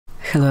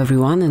Hello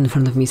everyone, in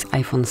front of me is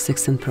iPhone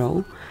 16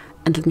 Pro,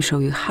 and let me show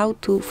you how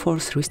to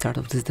force restart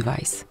of this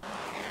device.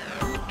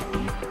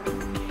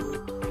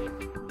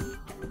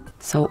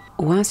 So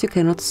once you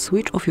cannot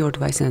switch off your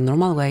device in a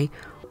normal way,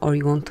 or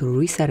you want to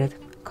reset it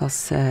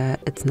because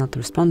it's not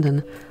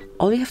responding,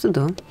 all you have to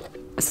do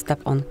is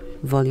tap on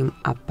volume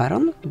up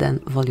button, then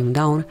volume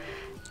down,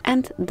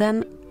 and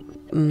then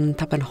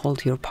tap and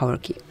hold your power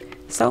key.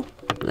 So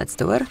let's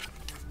do it.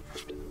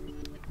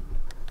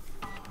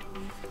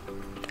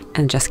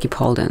 And just keep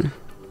holding.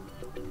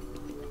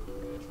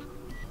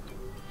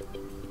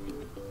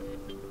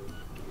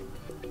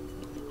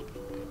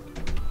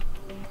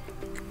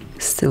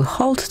 Still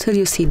hold till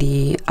you see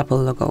the Apple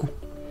logo.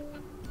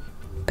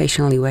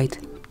 Patiently wait.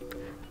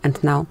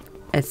 And now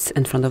it's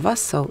in front of us,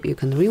 so you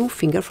can remove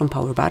finger from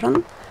power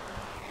button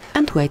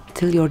and wait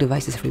till your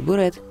device is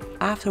rebooted.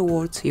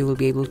 Afterwards, you will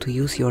be able to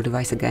use your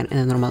device again in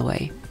a normal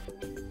way.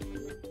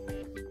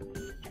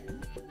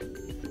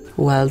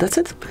 Well, that's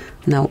it.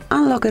 Now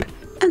unlock it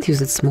and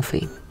use it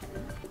smoothly.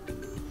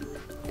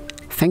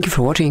 Thank you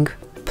for watching,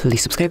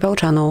 please subscribe our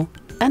channel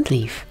and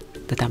leave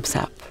the thumbs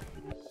up.